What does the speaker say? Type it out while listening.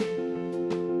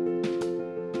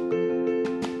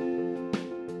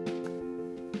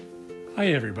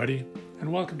Hi everybody,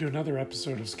 and welcome to another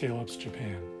episode of Scale Up's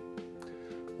Japan.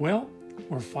 Well,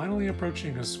 we're finally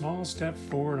approaching a small step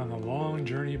forward on the long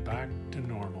journey back to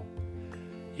normal.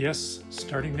 Yes,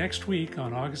 starting next week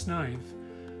on August 9th,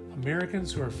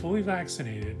 Americans who are fully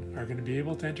vaccinated are going to be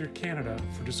able to enter Canada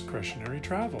for discretionary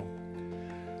travel.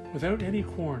 Without any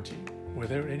quarantine,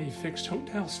 without any fixed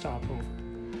hotel stopover,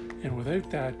 and without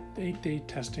that 8-day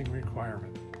testing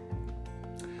requirement.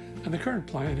 And the current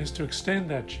plan is to extend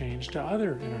that change to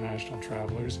other international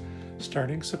travelers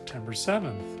starting September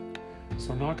 7th.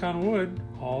 So knock on wood,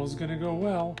 all is going to go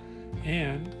well,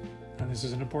 and this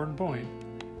is an important point,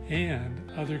 and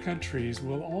other countries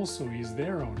will also ease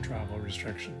their own travel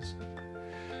restrictions.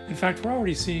 In fact, we're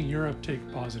already seeing Europe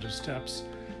take positive steps,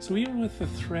 so even with the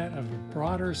threat of a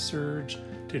broader surge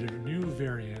due to new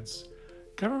variants,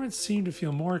 governments seem to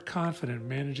feel more confident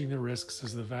managing the risks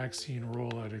as the vaccine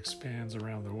rollout expands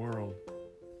around the world.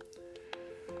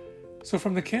 So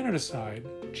from the Canada side,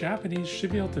 Japanese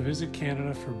should be able to visit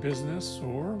Canada for business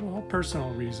or, personal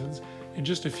reasons in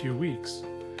just a few weeks.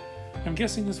 I'm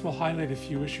guessing this will highlight a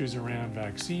few issues around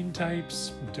vaccine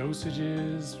types,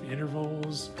 dosages,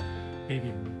 intervals,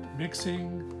 maybe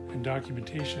mixing, and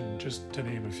documentation, just to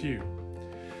name a few.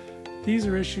 These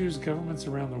are issues governments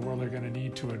around the world are going to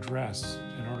need to address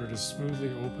in order to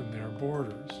smoothly open their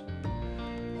borders.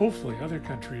 Hopefully, other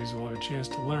countries will have a chance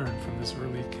to learn from this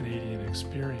early Canadian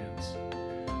experience.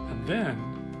 And then,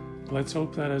 let's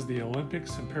hope that as the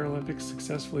Olympics and Paralympics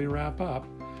successfully wrap up,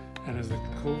 and as the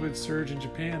COVID surge in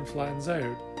Japan flattens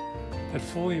out, that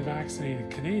fully vaccinated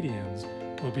Canadians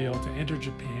will be able to enter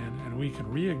Japan and we can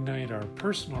reignite our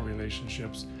personal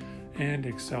relationships and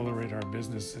accelerate our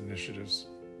business initiatives.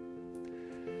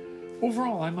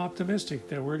 Overall, I'm optimistic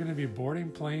that we're going to be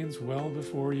boarding planes well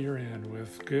before year end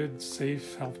with good,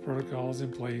 safe health protocols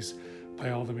in place by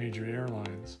all the major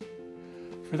airlines.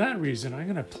 For that reason, I'm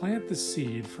going to plant the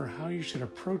seed for how you should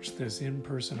approach this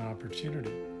in-person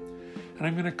opportunity. And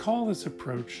I'm going to call this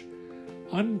approach,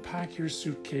 Unpack Your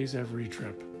Suitcase Every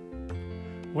Trip.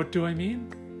 What do I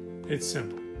mean? It's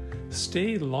simple.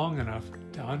 Stay long enough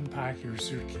to unpack your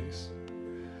suitcase.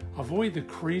 Avoid the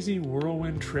crazy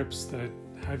whirlwind trips that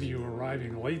have you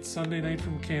arriving late Sunday night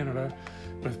from Canada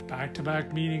with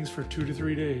back-to-back meetings for 2 to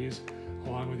 3 days,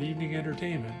 along with evening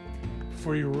entertainment,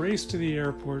 before you race to the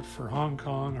airport for Hong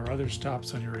Kong or other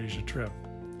stops on your Asia trip.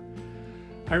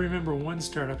 I remember one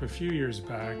startup a few years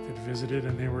back that visited,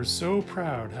 and they were so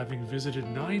proud, having visited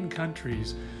 9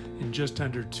 countries in just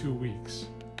under 2 weeks.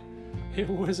 It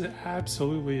was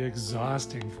absolutely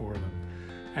exhausting for them.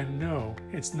 And no,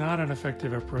 it's not an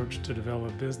effective approach to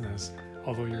develop business,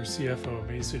 although your CFO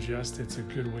may suggest it's a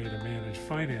good way to manage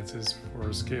finances for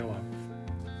a scale-up.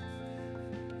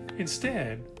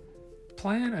 Instead,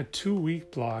 plan a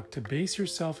 2-week block to base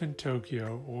yourself in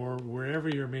Tokyo or wherever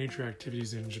your major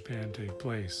activities in Japan take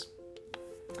place.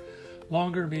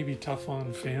 Longer may be tough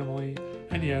on family,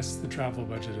 and yes, the travel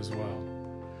budget as well.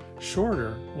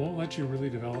 Shorter won't let you really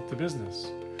develop the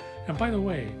business. And by the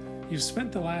way, you've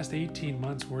spent the last 18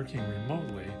 months working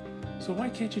remotely, so why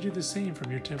can't you do the same from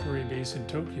your temporary base in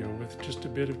Tokyo with just a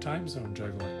bit of time zone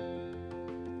juggling?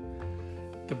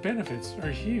 The benefits are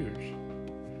huge.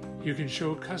 You can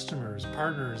show customers,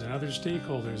 partners, and other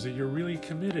stakeholders that you're really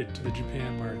committed to the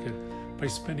Japan market by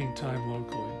spending time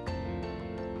locally.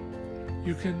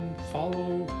 You can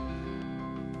follow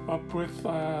up with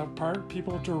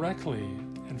people directly.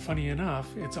 And funny enough,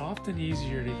 it's often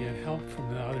easier to get help from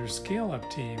the other scale-up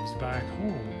teams back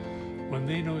home when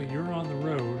they know you're on the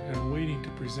road and waiting to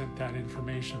present that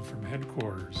information from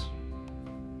headquarters.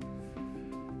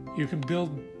 You can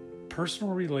build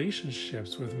personal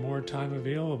relationships with more time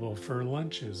available for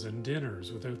lunches and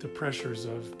dinners without the pressures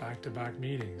of back-to-back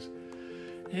meetings.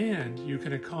 And you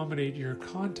can accommodate your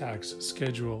contacts'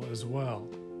 schedule as well.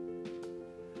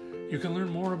 You can learn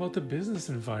more about the business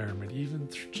environment, even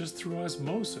just through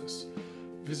osmosis,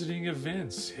 visiting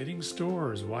events, hitting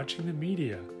stores, watching the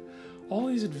media. All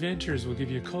these adventures will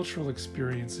give you cultural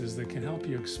experiences that can help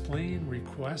you explain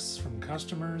requests from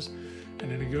customers and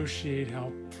to negotiate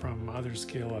help from other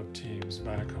scale-up teams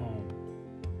back home.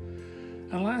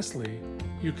 And lastly,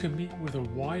 you can meet with a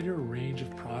wider range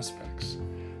of prospects,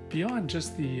 beyond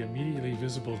just the immediately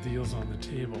visible deals on the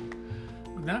table.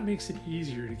 That makes it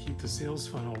easier to keep the sales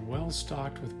funnel well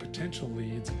stocked with potential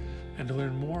leads and to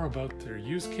learn more about their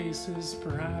use cases,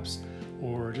 perhaps,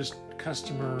 or just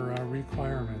customer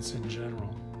requirements in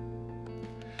general.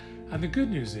 And the good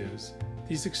news is,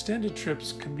 these extended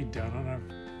trips can be done on a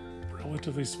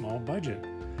relatively small budget.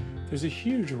 There's a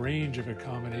huge range of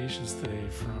accommodations today,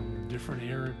 from different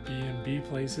Airbnb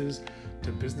places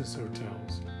to business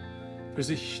hotels. There's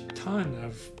a ton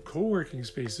of co-working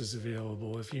spaces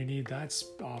available if you need that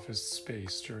office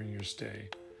space during your stay.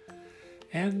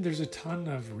 And there's a ton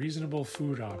of reasonable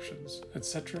food options,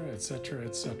 etc., etc.,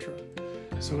 etc.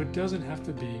 So it doesn't have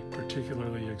to be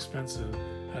particularly expensive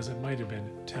as it might have been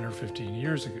 10 or 15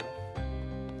 years ago.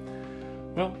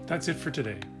 Well, that's it for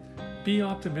today. Be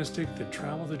optimistic that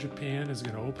travel to Japan is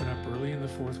going to open up early in the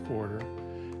fourth quarter,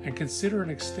 and consider an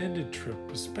extended trip,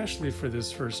 especially for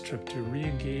this first trip, to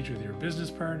re-engage with your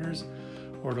business partners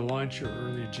or to launch your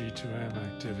early G2M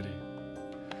activity.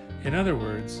 In other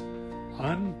words,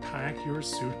 unpack your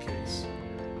suitcase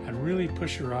and really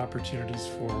push your opportunities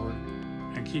forward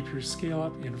and keep your scale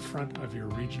up in front of your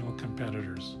regional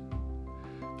competitors.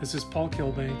 This is Paul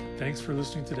Kilbank. Thanks for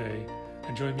listening today,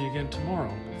 and join me again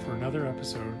tomorrow for another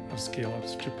episode of Scale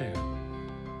Ups Japan.